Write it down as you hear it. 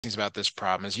things about this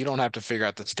problem is you don't have to figure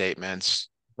out the statements,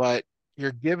 but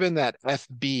you're given that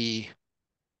FB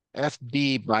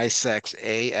bisects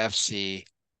AFC,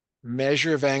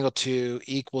 measure of angle 2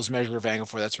 equals measure of angle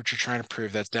 4. That's what you're trying to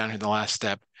prove. That's down here in the last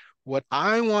step. What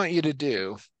I want you to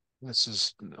do, this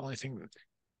is the only thing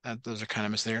that those are kind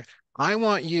of missing there. I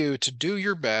want you to do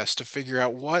your best to figure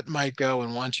out what might go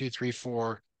in 1, 2, 3,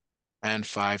 4, and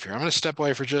 5 here. I'm going to step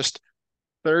away for just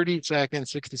 30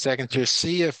 seconds, 60 seconds to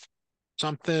see if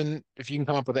you can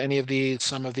come up with any of these,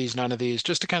 some of these, none of these,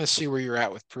 just to kind of see where you're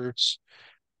at with proofs.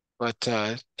 But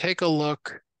take a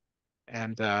look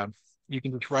and you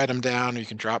can just write them down or you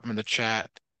can drop them in the chat.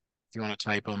 If you want to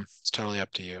type them, it's totally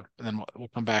up to you. And then we'll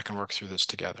come back and work through this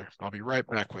together. I'll be right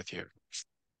back with you.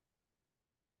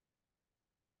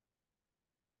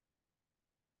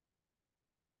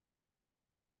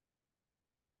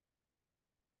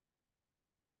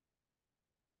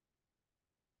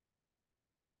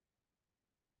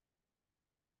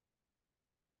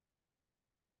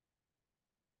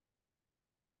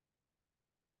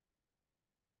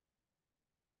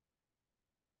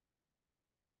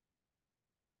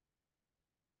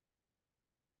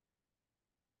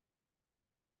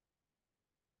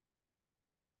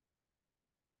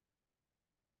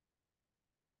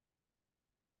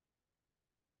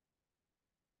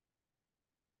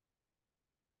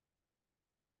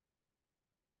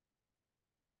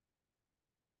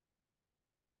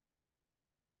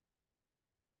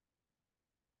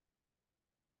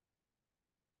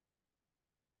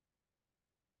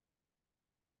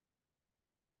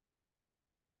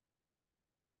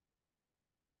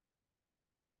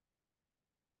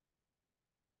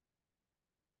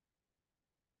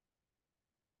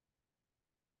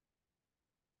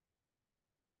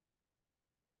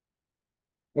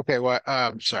 Okay, well,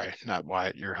 sorry, not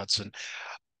Wyatt, you're Hudson.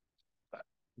 I'm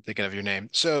thinking of your name.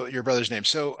 So your brother's name.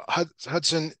 So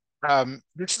Hudson,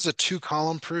 this is a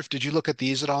two-column proof. Did you look at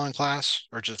these at all in class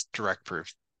or just direct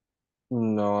proof?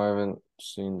 No, I haven't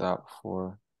seen that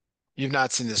before. You've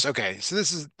not seen this. Okay, so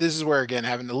this is where again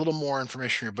having a little more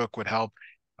information in your book would help.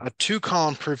 A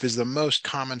two-column proof is the most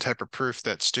common type of proof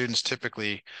that students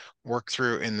typically work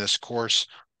through in this course.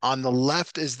 On the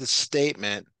left is the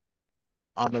statement,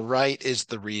 on the right is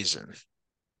the reason.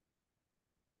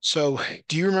 So,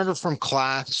 do you remember from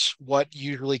class what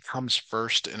usually comes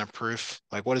first in a proof?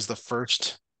 Like what is the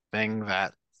first thing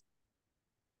that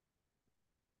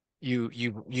you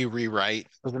rewrite?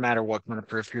 Doesn't matter what kind of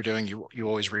proof you're doing, you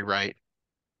always rewrite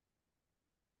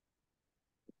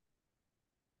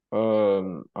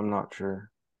I'm not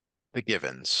sure. the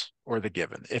givens or the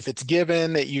given. If it's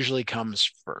given, it usually comes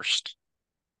first.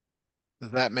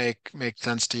 Does that make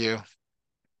sense to you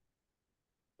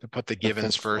to put the I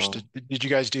givens think first? so. Did you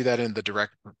guys do that in the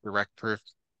direct proof?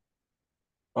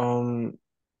 Um,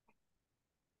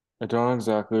 I don't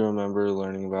exactly remember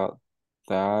learning about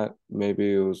that.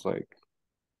 Maybe it was like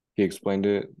he explained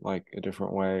it like a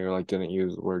different way or like didn't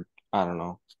use the word. I don't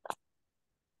know.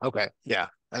 Okay, yeah.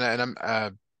 And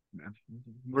I'm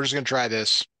we're just gonna try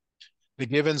this. The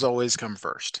givens always come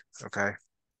first. Okay.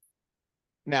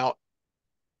 Now,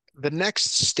 the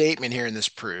next statement here in this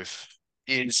proof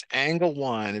is angle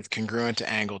one is congruent to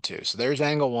angle two. So there's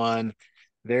angle one,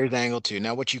 there's angle two.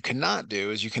 Now, what you cannot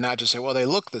do is you cannot just say, well, they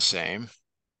look the same.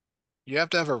 You have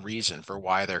to have a reason for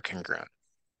why they're congruent.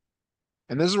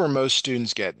 And this is where most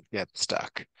students get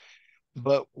stuck.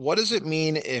 But what does it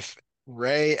mean if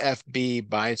ray FB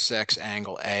bisects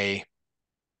angle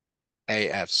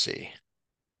AFC?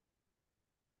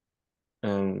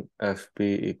 And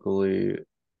FB equally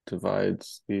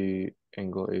divides the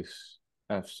angle ace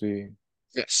FC.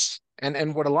 Yes.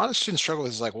 And what a lot of students struggle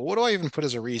with is like, well, what do I even put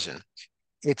as a reason?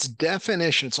 It's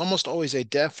definition. It's almost always a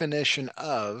definition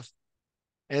of,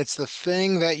 and it's the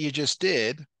thing that you just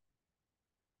did.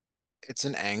 It's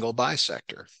an angle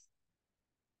bisector.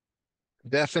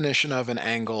 Definition of an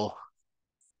angle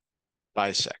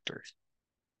bisector.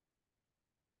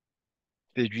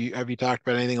 Have you talked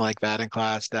about anything like that in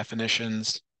class?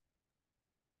 Definitions?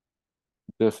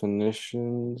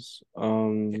 Definitions.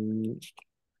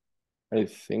 I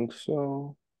think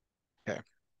so. Okay.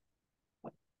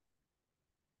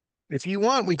 If you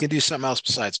want, we can do something else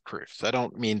besides proofs. I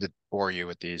don't mean to bore you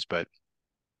with these, but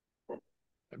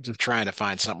I'm just trying to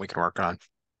find something we can work on.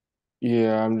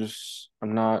 Yeah, I'm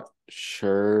not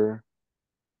sure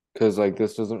because like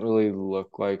this doesn't really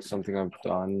look like something I've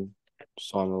done,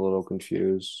 so I'm a little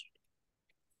confused.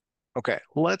 Okay,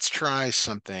 let's try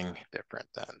something different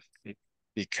then,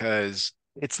 because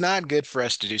it's not good for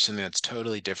us to do something that's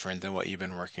totally different than what you've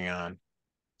been working on.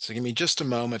 So give me just a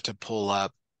moment to pull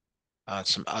up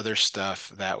some other stuff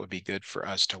that would be good for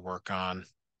us to work on.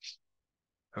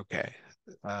 Okay.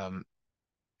 Um,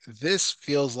 this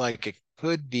feels like it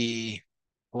could be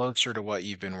closer to what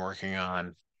you've been working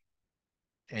on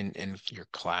in your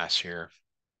class here.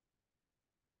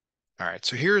 All right,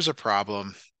 so here's a problem.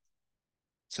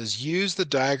 It says use the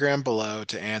diagram below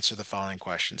to answer the following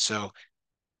question. So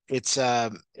it's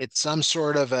some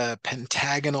sort of a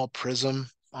pentagonal prism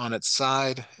on its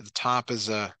side. At the top is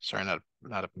a sorry,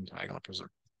 not a pentagonal prism.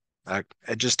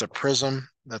 Just a prism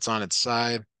that's on its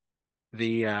side.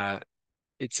 The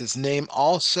it says name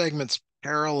all segments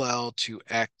parallel to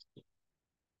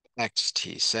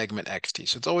XT, segment XT.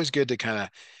 So it's always good to kind of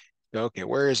go, okay,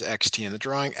 where is XT in the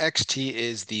drawing? XT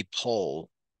is the pole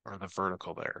or the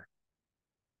vertical there.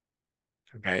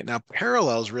 Okay, now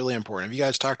parallel is really important. Have you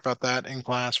guys talked about that in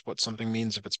class? What something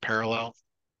means if it's parallel?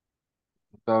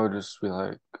 That would just be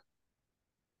like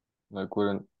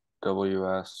wouldn't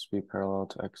WS be parallel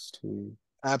to XT?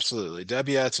 Absolutely.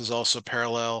 WS is also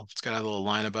parallel. It's got a little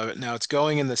line above it. Now it's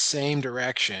going in the same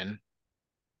direction.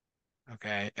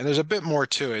 Okay, and there's a bit more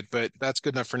to it, but that's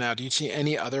good enough for now. Do you see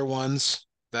any other ones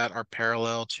that are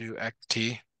parallel to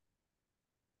XT?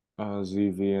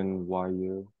 ZV and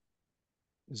YU.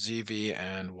 ZV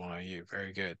and YU.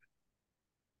 Very good.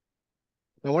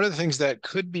 Now, one of the things that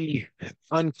could be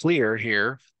unclear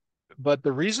here, but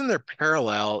the reason they're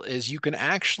parallel is you can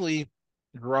actually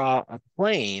draw a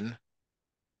plane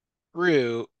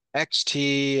through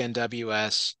XT and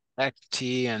WS,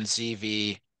 XT and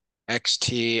ZV,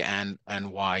 XT and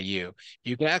YU.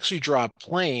 You can actually draw a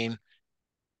plane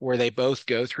where they both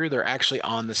go through. They're actually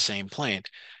on the same plane.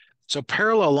 So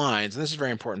parallel lines, and this is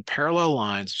very important, parallel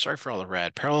lines, sorry for all the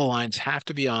red, parallel lines have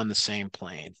to be on the same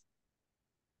plane.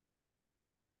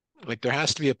 Like there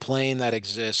has to be a plane that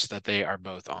exists that they are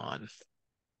both on.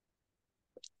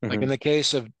 Like in Hmm. the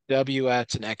case of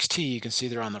WS and XT, you can see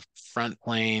they're on the front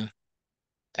plane.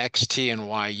 XT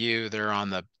and YU, they're on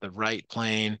the right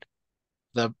plane.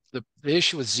 The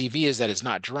issue with ZV is that it's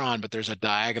not drawn, but there's a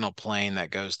diagonal plane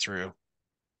that goes through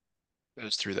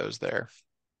those there.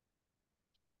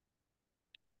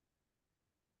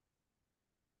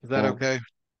 Is that Yeah. okay?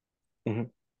 Hmm.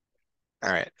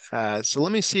 All right. So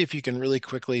let me see if you can really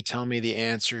quickly tell me the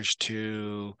answers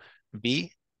to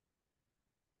B,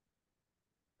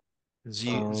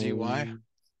 ZY. Um,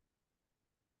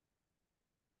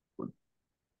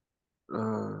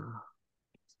 uh,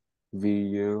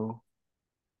 VU.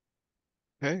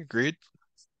 Okay, agreed.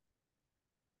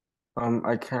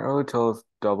 I can't really tell if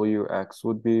WX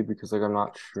would be because like I'm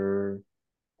not sure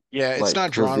Yeah, it's like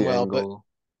not because drawn the well, but angle.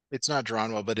 it's not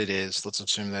drawn well, but it is. Let's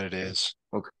assume that it is.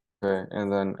 Okay,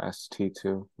 and then ST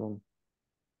too.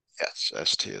 Yes,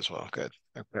 ST as well. Good.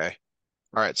 Okay.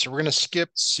 All right, so we're going to skip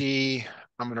C.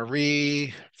 I'm going to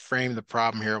reframe the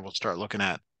problem here. We'll start looking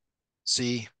at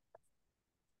C.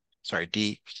 Sorry,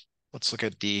 D. Let's look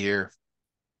at D here.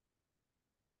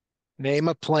 Name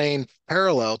a plane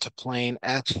parallel to plane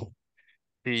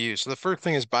FPU. So the first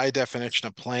thing is by definition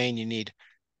of plane, you need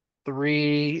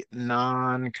three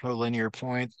non-collinear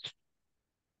points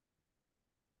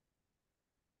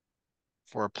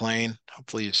for a plane.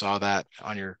 Hopefully you saw that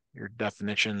on your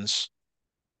definitions.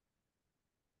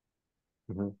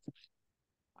 Hmm.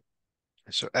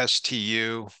 So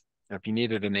STU, if you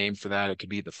needed a name for that, it could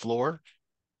be the floor.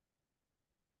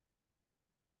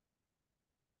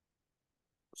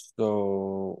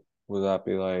 So would that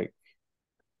be like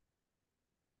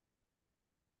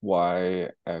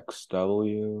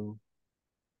YXW?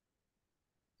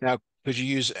 Now, could you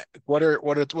use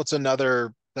what's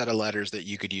another set of letters that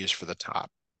you could use for the top?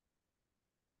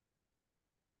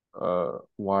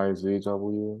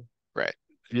 YZW? Right.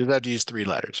 You have to use three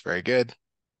letters. Very good.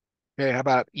 Okay, how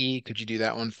about E? Could you do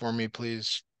that one for me,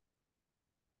 please?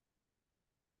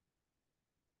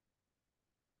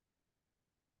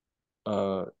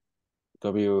 Uh,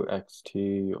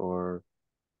 WXT or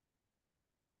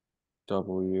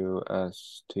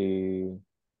WST?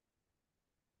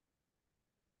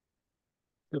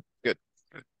 Good. Good.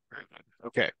 Good. Very good.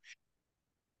 Okay.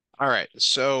 All right.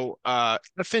 So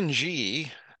F and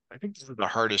G, I think this is the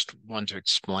hardest one to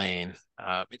explain.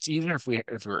 It's easier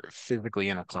if we're physically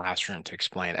in a classroom to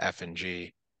explain F and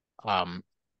G. Um,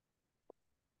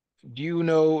 do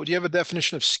you have a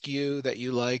definition of skew that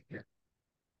you like?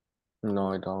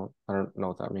 No, I don't. I don't know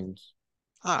what that means.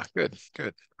 Ah, good,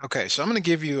 good. Okay, so I'm going to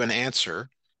give you an answer,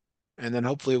 and then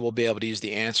hopefully we'll be able to use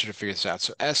the answer to figure this out.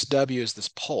 So SW is this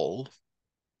pole.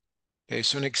 Okay,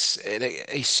 so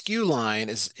a skew line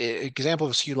is an example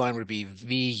of a skew line would be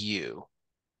VU.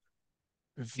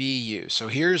 VU. So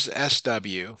here's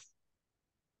SW,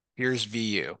 here's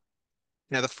VU.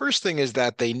 Now the first thing is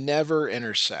that they never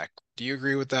intersect. Do you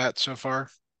agree with that so far?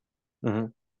 Hmm.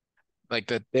 like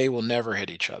that they will never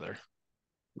hit each other.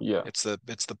 Yeah, It's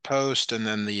the post and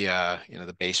then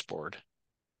the baseboard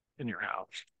in your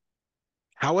house.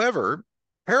 However,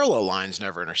 parallel lines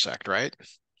never intersect, right?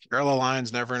 Parallel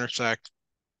lines never intersect.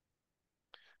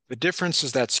 The difference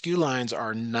is that skew lines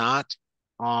are not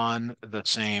on the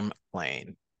same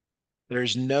plane.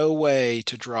 There's no way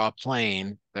to draw a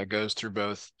plane that goes through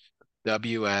both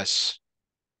WS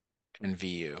and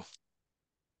VU.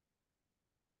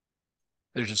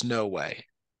 There's just no way.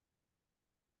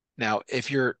 Now, if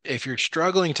you're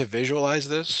struggling to visualize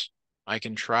this, I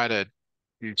can try to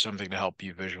do something to help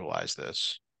you visualize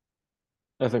this.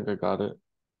 I think I got it.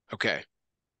 Okay.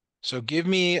 So give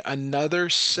me another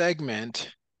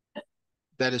segment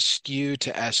that is skewed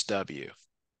to SW.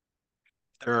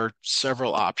 There are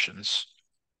several options.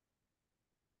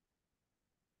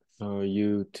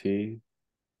 UT,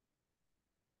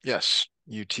 Yes,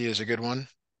 UT is a good one.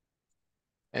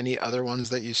 Any other ones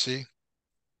that you see?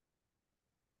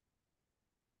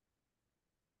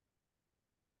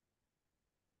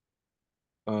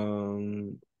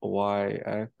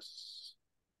 YX,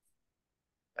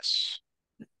 Yes.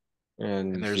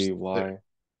 And and there, ZY.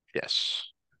 yes.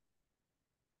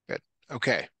 Good.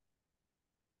 Okay.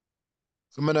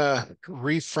 I'm gonna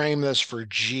reframe this for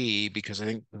G because I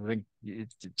think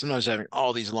sometimes having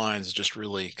all these lines just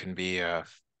really can be a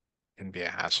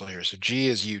hassle here. So G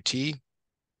is UT.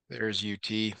 There's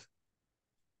UT.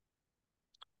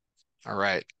 All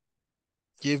right.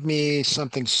 Give me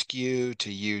something skew to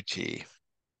UT.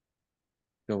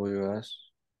 WS.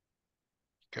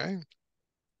 Okay.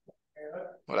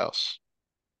 What else?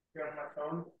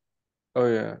 Oh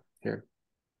yeah, here.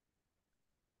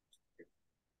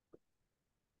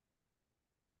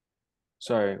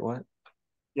 Sorry, what?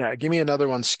 Yeah, give me another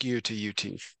one skew to UT.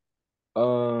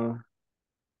 Uh,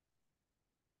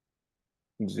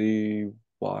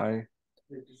 ZY.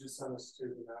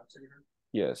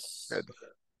 Yes. Good.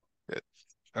 Good.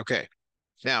 Okay.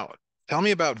 Now, tell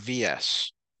me about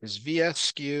VS. Is VS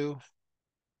skew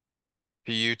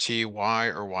to UT? Why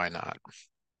or why not?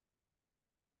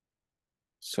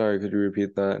 Sorry, could you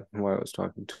repeat that while I was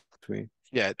talking to me?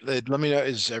 Yeah, let me know.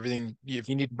 Is everything, if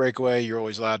you need to break away, you're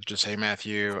always allowed to just say,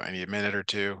 Matthew, I need a minute or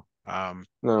two.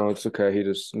 No, it's okay. He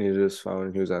just needed his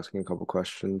phone. He was asking a couple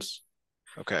questions.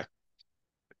 Okay.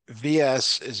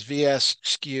 VS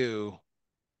skew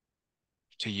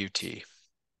to UT?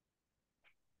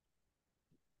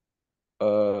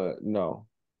 No.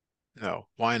 No.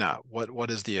 Why not?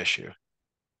 What is the issue?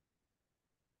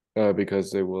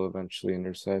 Because they will eventually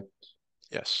intersect.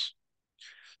 Yes.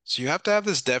 So you have to have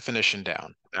this definition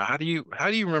down. Now, how do you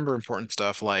remember important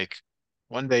stuff like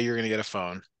one day you're going to get a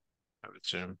phone, I would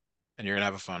assume, and you're going to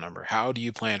have a phone number. How do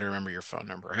you plan to remember your phone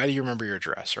number? How do you remember your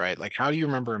address, right? Like how do you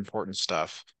remember important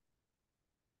stuff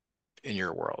in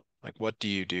your world? Like what do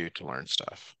you do to learn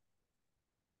stuff?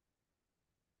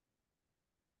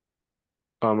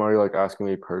 Are you like asking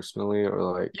me personally or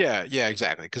like, Yeah, yeah,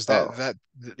 exactly. Because that oh, that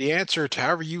the answer to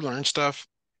however you learn stuff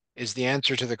is the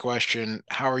answer to the question,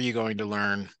 how are you going to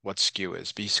learn what skew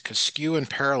is? Because skew and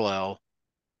parallel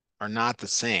are not the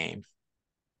same.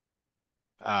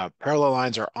 Parallel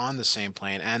lines are on the same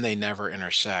plane and they never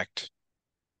intersect.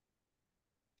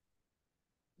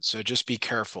 So just be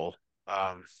careful.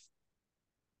 Um,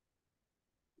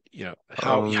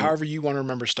 um, however you want to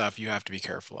remember stuff, you have to be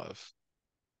careful of.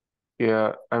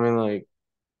 yeah, I mean, like,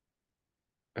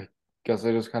 I guess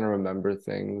I just kind of remember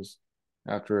things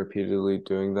after repeatedly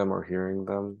doing them or hearing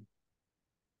them.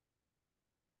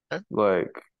 Okay.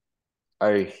 Like,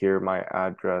 I hear my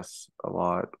address a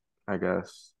lot, I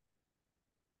guess.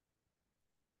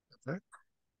 Okay.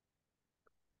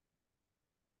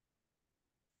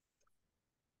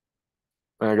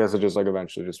 And I guess it just like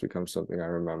eventually just becomes something I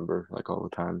remember like all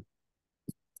the time.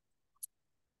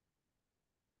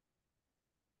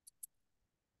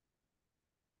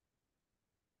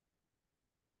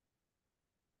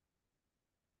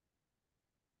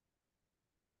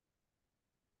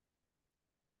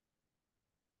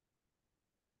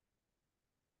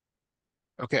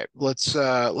 Okay. Let's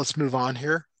move on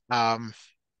here.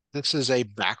 This is a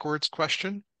backwards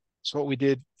question. So what we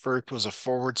did first was a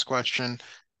forwards question.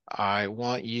 I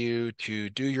want you to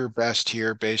do your best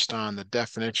here based on the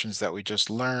definitions that we just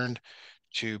learned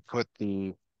to put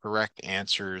the correct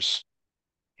answers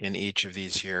in each of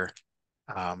these here.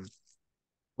 Um,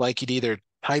 like you'd either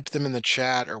type them in the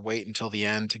chat or wait until the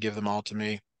end to give them all to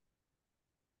me.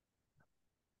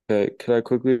 Okay, could I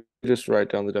quickly just write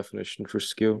down the definition for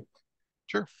skew?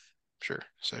 Sure, sure.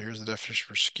 So here's the definition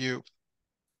for skew.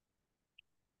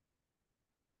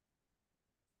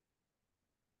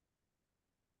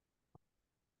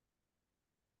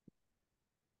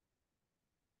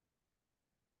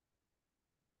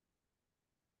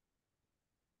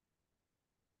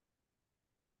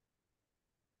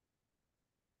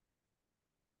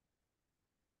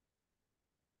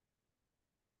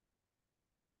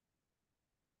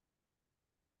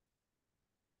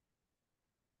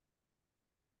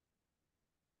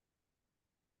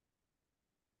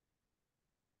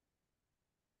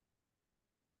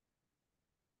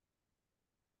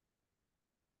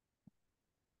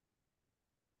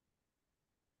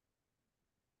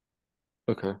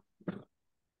 Okay.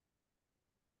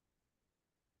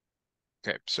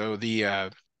 Okay, so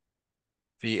the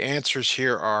answers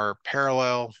here are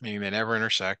parallel, meaning they never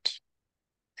intersect,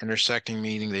 intersecting,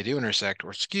 meaning they do intersect,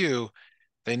 or skew,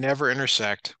 they never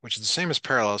intersect, which is the same as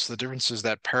parallel. So the difference is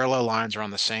that parallel lines are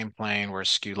on the same plane, whereas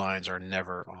skew lines are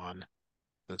never on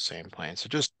the same plane. So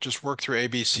just work through A,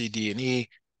 B, C, D, and E.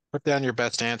 Put down your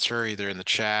best answer either in the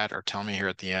chat or tell me here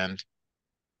at the end.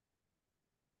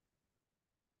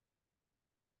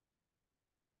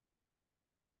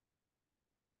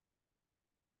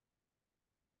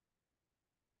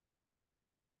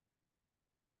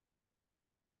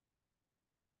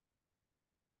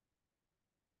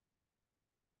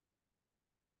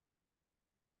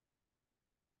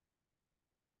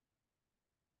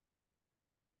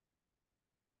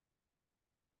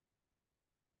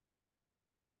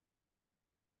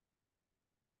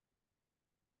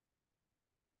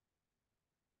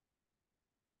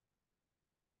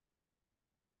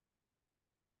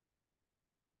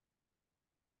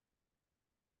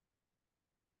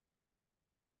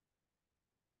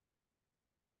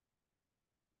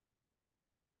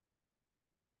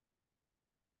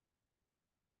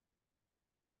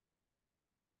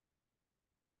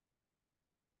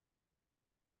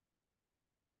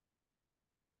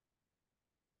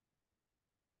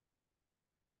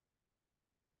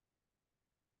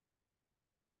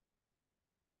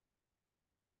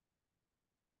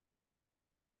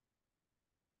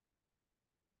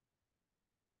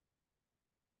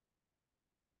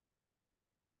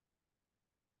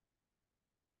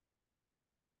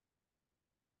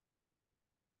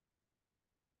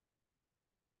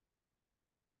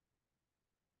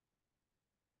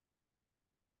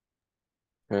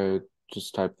 Okay,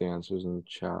 just type the answers in the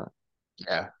chat.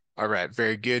 Yeah. All right.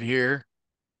 Very good here.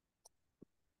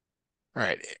 All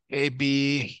right. A,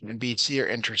 B, and B, C are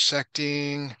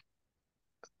intersecting.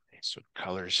 So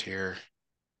colors here.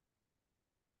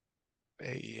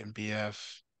 A, E, and B,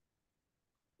 F.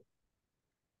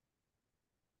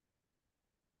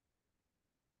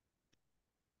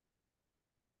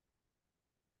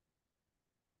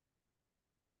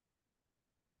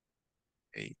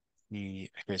 A, E.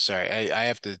 Okay, sorry. I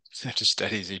have to have to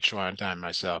study each one time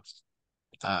myself.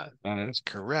 That is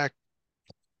correct.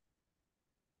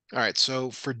 All right.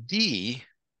 So for D,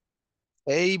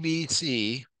 A, B,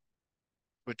 C,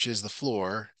 which is the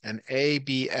floor, and A,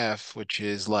 B, F, which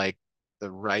is like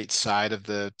the right side of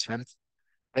the 10th,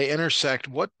 they intersect.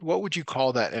 What would you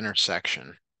call that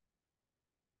intersection?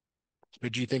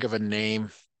 Would you think of a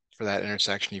name for that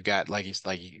intersection? You've got like he's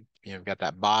like you've got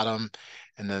that bottom,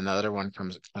 and then the other one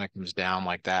comes down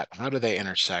like that. How do they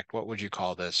intersect? What would you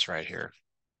call this right here?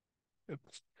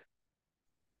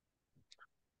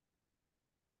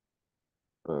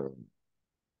 Uh,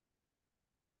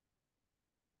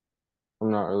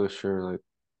 I'm not really sure, like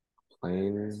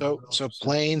plane So or something.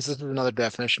 planes, this is another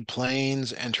definition.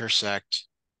 Planes intersect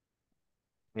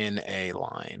in a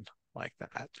line like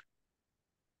that.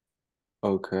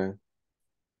 Okay.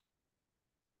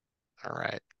 All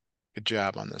right. Good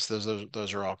job on this.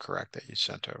 Those are all correct that you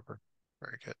sent over.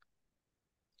 Very good.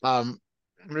 I'm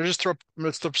gonna throw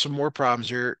up some more problems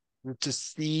here to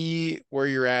see where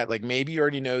you're at. Like maybe you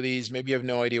already know these, maybe you have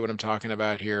no idea what I'm talking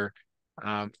about here.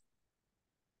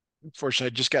 Unfortunately,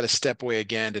 I just got to step away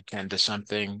again to tend to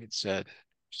something. It's just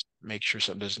make sure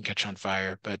something doesn't catch on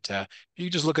fire. But you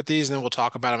just look at these and then we'll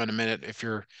talk about them in a minute. If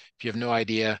you have no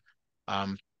idea,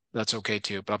 um, that's okay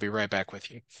too. But I'll be right back with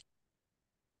you.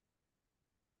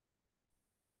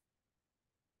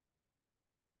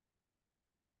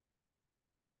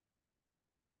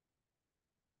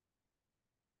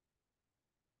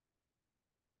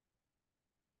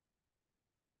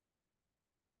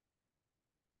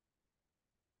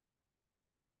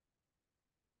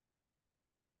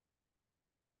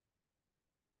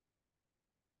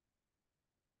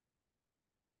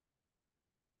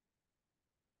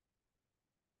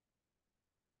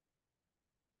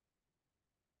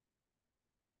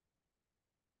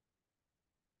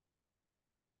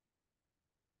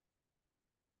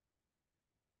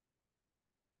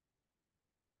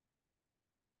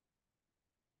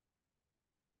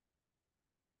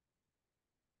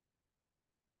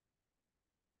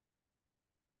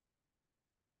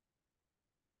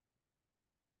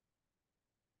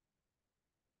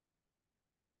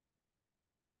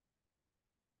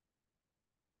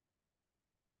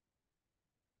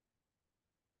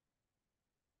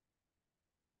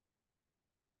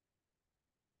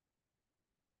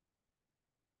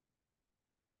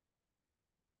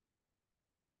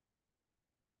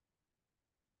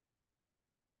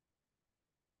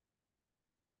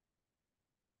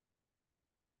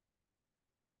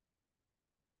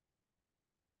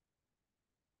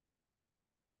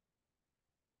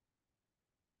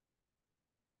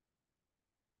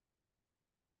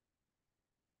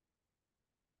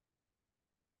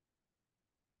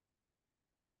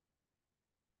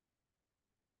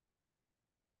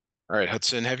 All right,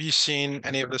 Hudson, have you seen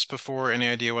any of this before? Any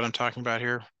idea what I'm talking about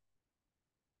here?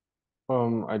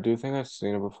 I do think I've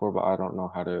seen it before, but I don't know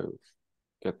how to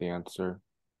get the answer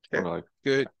or Okay, like,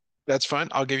 good. That's fine.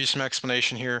 I'll give you some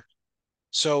explanation here.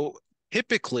 So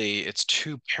typically it's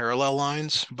two parallel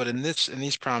lines, but in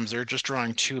these problems, they're just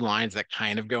drawing two lines that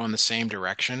kind of go in the same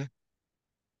direction.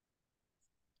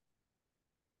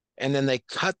 And then they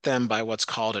cut them by what's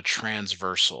called a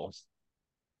transversal.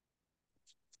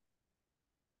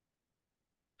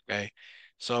 Okay.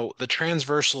 So the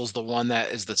transversal is the one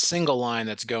that is the single line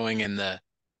that's going in the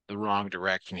wrong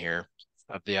direction here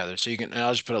of the other. So you can, and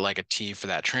I'll just put it like a T for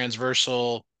that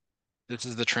transversal. This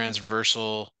is the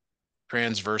transversal,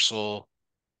 transversal,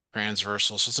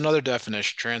 transversal. So it's another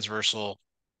definition, transversal,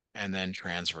 and then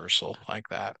transversal like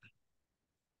that.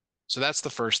 So that's the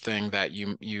first thing that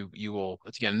you will,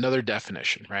 it's again, another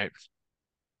definition, right?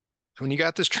 So when you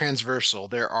got this transversal,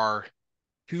 there are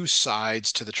two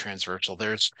sides to the transversal.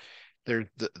 There's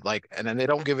like, and then they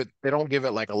don't give it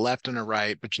like a left and a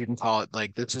right, but you can call it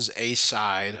like this is a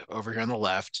side over here on the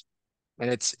left, and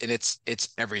it's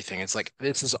everything. It's like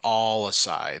this is all a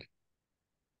side.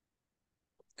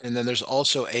 And then there's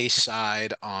also a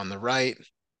side on the right,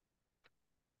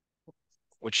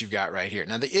 which you've got right here.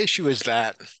 Now the issue is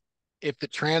that if the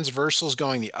transversal is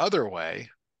going the other way,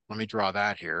 let me draw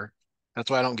that here. That's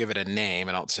why I don't give it a name.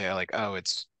 I don't say like, oh,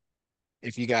 it's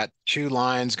if you got two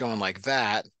lines going like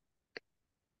that,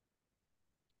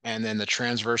 and then the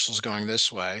transversal is going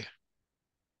this way,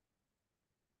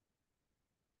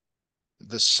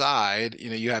 the side,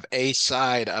 you have a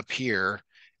side up here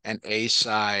and a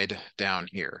side down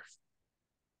here.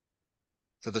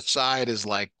 So the side is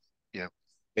like, you know,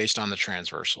 based on the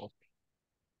transversal.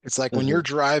 It's like when you're hmm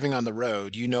driving on the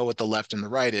road, you know what the left and the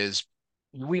right is.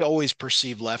 We always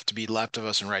perceive left to be left of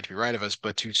us and right to be right of us,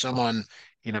 but to someone,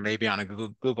 maybe on a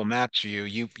Google Maps view,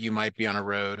 you might be on a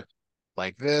road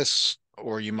like this,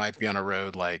 or you might be on a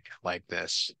road like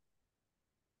this,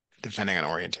 depending on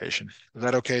orientation. Is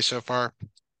that okay so far?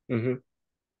 hmm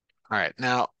All right.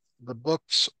 Now, the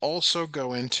books also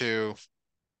go into,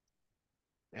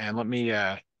 and let me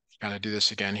kind of do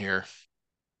this again here.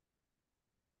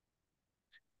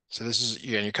 So this is,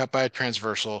 yeah, you cut by a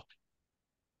transversal.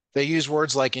 They use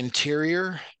words like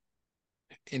interior,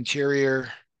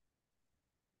 interior,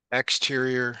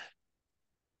 exterior,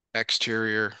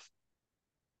 exterior,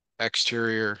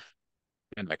 exterior,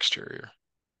 and exterior.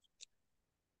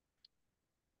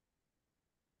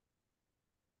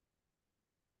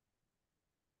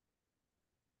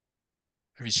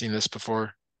 Have you seen this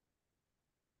before?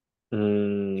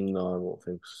 No, I don't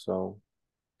think so.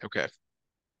 Okay.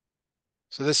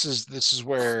 So this is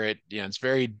where it's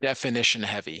very definition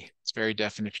heavy. It's very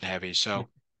definition heavy. So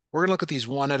we're gonna look at these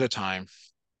one at a time,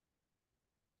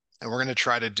 and we're gonna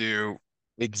try to do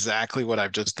exactly what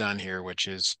I've just done here, which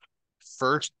is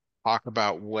first talk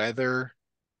about whether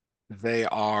they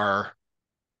are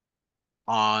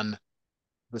on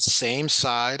the same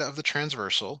side of the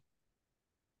transversal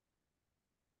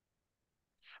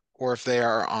or if they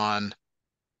are on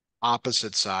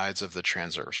opposite sides of the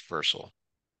transversal.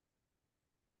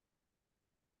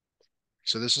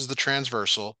 So this is the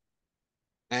transversal.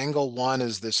 Angle one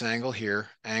is this angle here.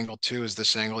 Angle two is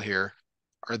this angle here.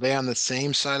 Are they on the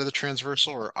same side of the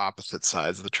transversal or opposite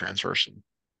sides of the transversal?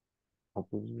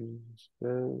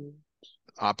 Opposite.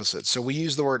 Opposite. So we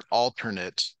use the word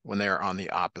alternate when they are on the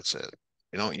opposite.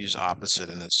 We don't use opposite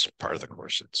in this part of the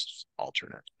course. It's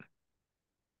alternate.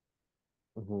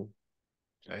 hmm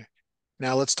Okay.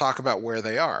 Now let's talk about where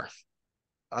they are.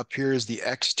 Up here is the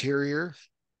exterior.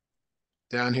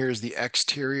 Down here is the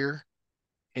exterior.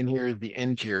 In here is the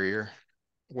interior.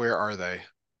 Where are they?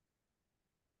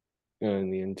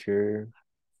 And the interior.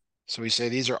 So we say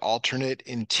these are alternate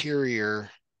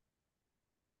interior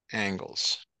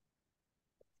angles.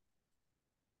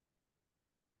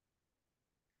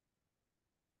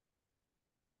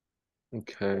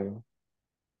 Okay.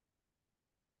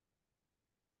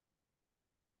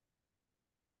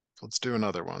 Let's do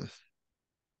another one.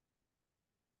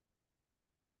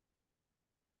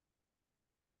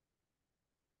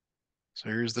 So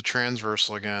here's the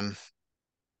transversal again.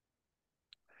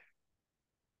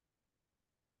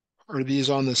 Are these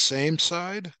on the same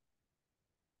side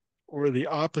or the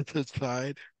opposite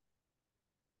side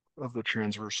of the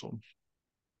transversal?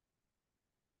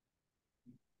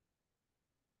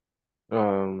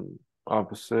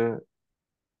 Opposite.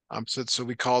 Opposite, so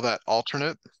we call that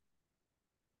alternate,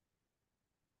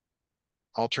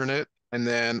 alternate. And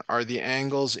then are the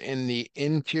angles in the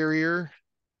interior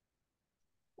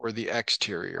or the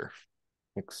exterior?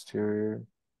 Exterior.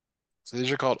 So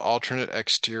these are called alternate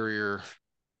exterior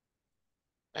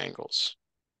angles.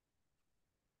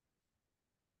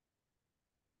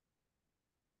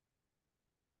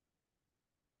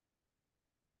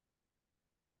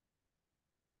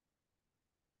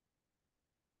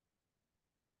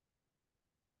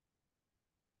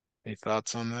 Any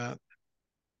thoughts on that?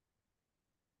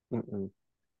 Mm-mm.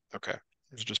 Okay.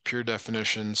 These are just pure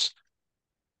definitions.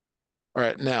 All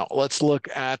right, now let's look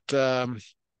at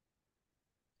let's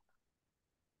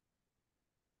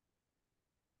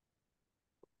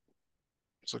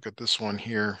look at this one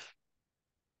here.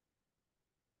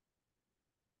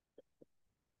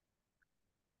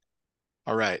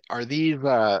 All right, are these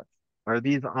on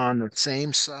the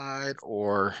same side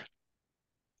or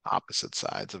opposite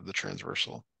sides of the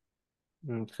transversal?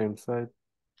 Same side.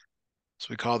 So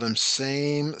we call them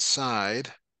same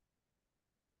side.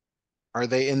 Are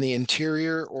they in the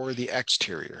interior or the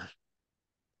exterior?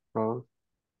 Both.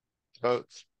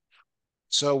 Both.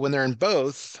 So when they're in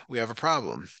both, we have a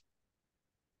problem.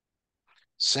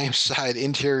 Same side,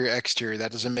 interior, exterior,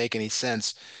 that doesn't make any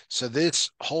sense. So this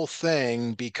whole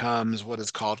thing becomes what is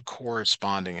called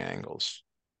corresponding angles.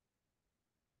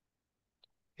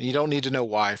 And you don't need to know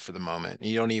why for the moment.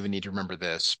 You don't even need to remember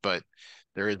this, but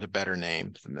there is a better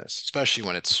name than this, especially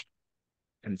when it's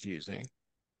confusing.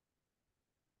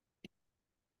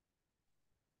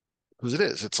 Because it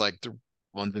is. It's like the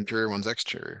one's interior, one's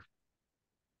exterior.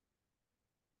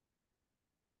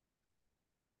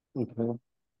 Okay.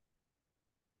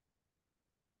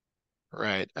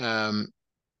 Right.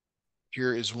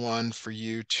 Here is one for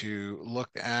you to look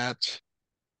at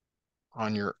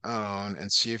on your own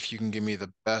and see if you can give me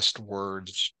the best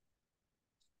words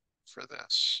for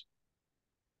this.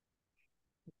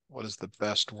 What is the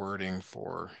best wording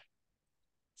for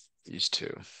these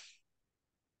two?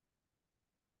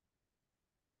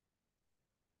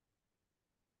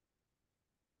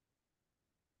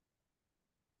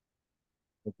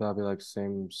 It'd probably like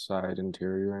same side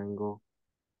interior angle.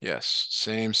 Yes,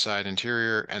 same side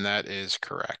interior, and that is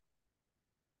correct.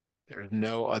 There's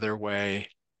no other way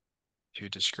to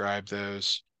describe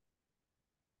those.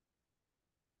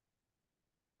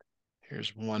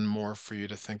 Here's one more for you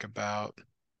to think about.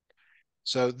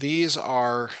 So these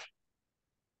are,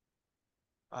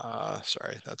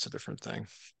 sorry, that's a different thing.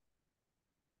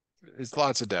 There's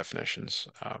lots of definitions.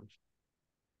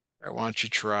 I want you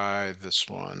to try this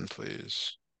one,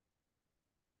 please.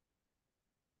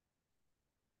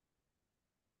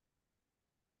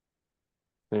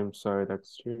 Same side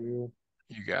exterior.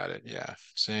 You got it. Yeah.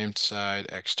 Same side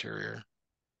exterior.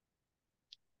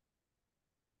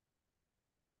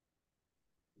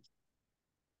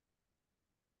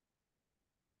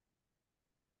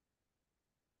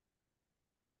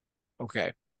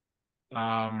 Okay.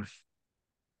 Um,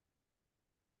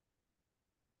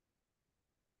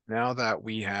 now that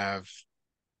we've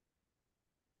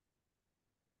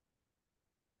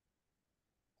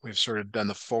sort of done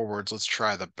the forwards, let's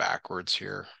try the backwards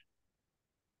here.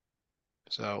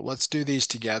 So let's do these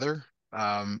together,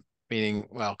 meaning,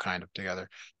 well, kind of together.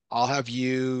 I'll have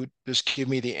you just give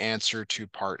me the answer to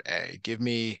part A. Give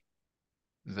me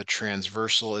the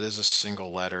transversal. It is a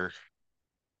single letter.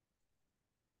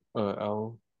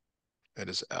 L. It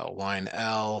is L, line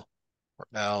L or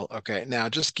L. Okay, now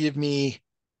just give me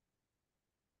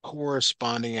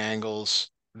corresponding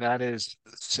angles. That is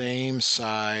same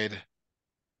side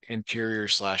interior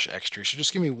slash exterior. So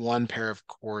just give me one pair of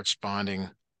corresponding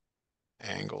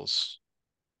angles.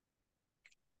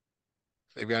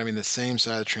 They've got to be in the same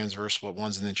side of the transversal, but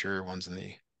one's in the interior, one's in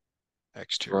the Like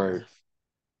exterior.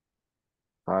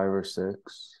 5 or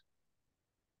 6.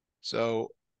 So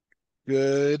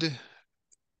good,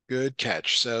 good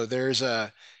catch. So there's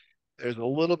a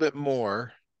little bit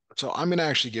more. So I'm going to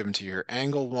actually give them to you here.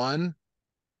 Angle one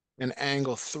and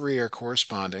angle three are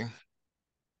corresponding.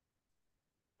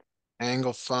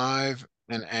 Angle five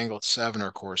and angle seven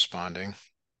are corresponding.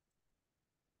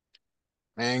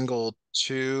 Angle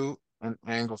two and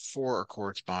angle four are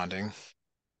corresponding.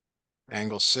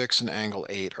 Angle six and angle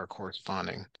eight are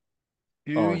corresponding.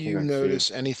 Do Oh, I think you I see.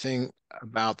 notice anything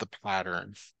about the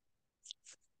pattern?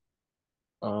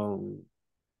 Um,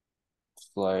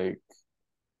 it's like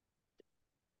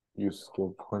you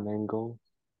skip one angle.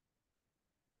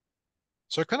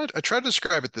 So I try to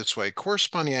describe it this way.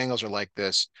 Corresponding angles are like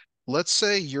this. Let's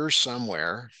say you're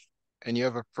somewhere and you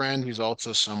have a friend who's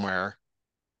also somewhere,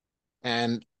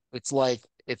 and it's like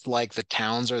the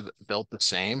towns are built the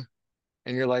same.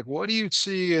 And you're like, what do you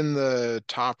see in the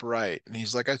top right? And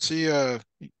he's like, I see you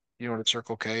know what a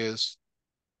Circle K is?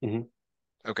 Hmm.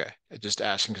 Okay. Just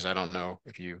asking because I don't know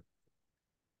if you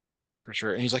for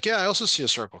sure. And he's like, yeah, I also see a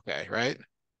Circle K, right?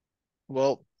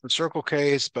 Well, the Circle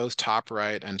K is both top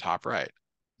right and top right.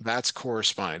 That's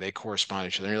corresponding. They correspond to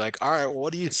each other. And you're like, all right, well,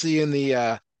 what do you see in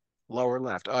the lower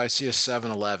left? Oh, I see a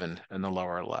 7-Eleven in the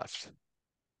lower left.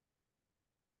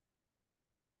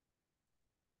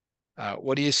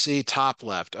 What do you see top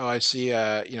left? Oh, I see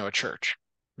a church,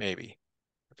 maybe.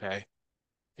 Okay.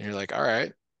 And you're like, all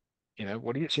right,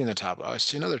 what do you see in the top? Oh, I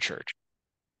see another church.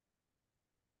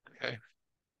 Okay.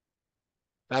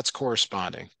 That's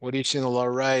corresponding. What do you see in the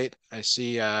lower right? I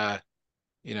see a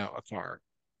car.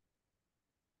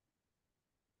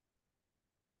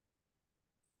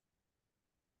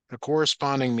 The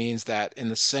corresponding means that in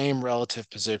the same relative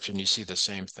position, you see the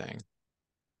same thing.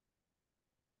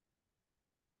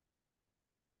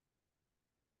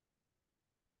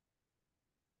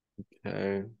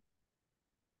 Okay.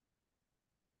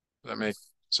 Does that make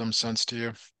some sense to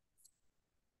you?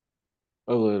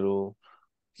 A little.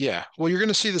 Yeah, well, you're going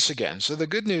to see this again. So the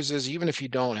good news is, even if you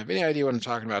don't have any idea what I'm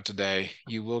talking about today,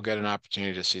 you will get an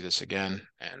opportunity to see this again,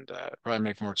 and probably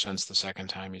make more sense the second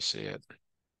time you see it.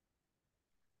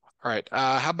 All right,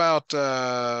 how about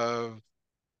I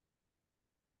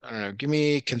don't know, give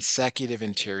me consecutive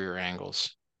interior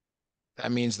angles.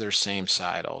 That means they're same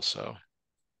side also.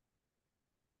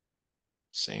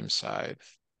 Same side.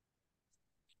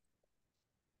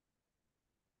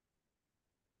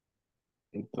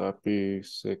 Would that be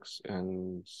 6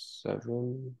 and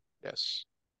 7? Yes.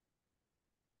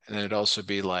 And then it'd also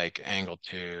be like angle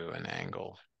 2 and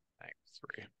angle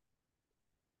 3.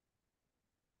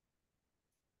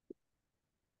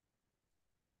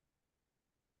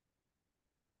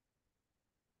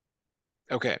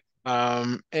 Okay.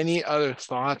 Any other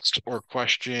thoughts or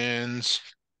questions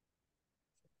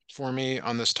for me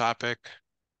on this topic?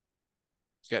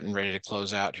 Getting ready to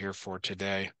close out here for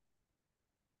today.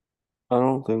 I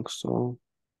don't think so.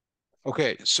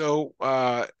 Okay, so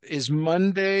is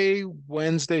Monday,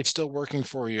 Wednesday still working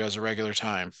for you as a regular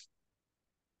time?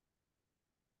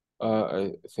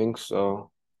 I think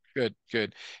so. Good,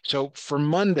 good. So for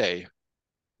Monday,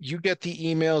 you get the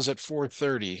emails at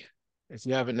 4:30. If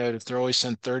you haven't noticed, they're always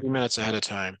sent 30 minutes ahead of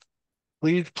time.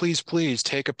 Please, please, please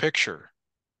take a picture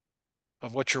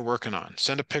of what you're working on.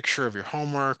 Send a picture of your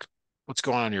homework, what's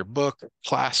going on in your book,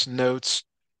 class notes.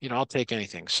 I'll take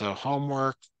anything. So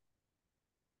homework,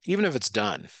 even if it's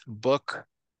done, book,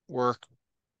 work,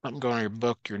 something going on in your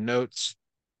book, your notes,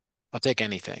 I'll take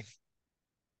anything.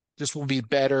 This will be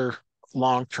better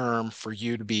long term for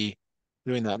you to be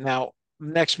doing that. Now,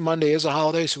 next Monday is a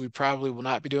holiday, so we probably will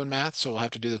not be doing math. So we'll have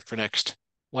to do this for next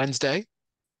Wednesday.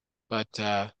 But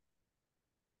I'll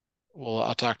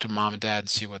talk to mom and dad and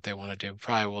see what they want to do.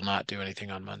 Probably will not do anything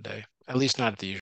on Monday, at least not at the usual.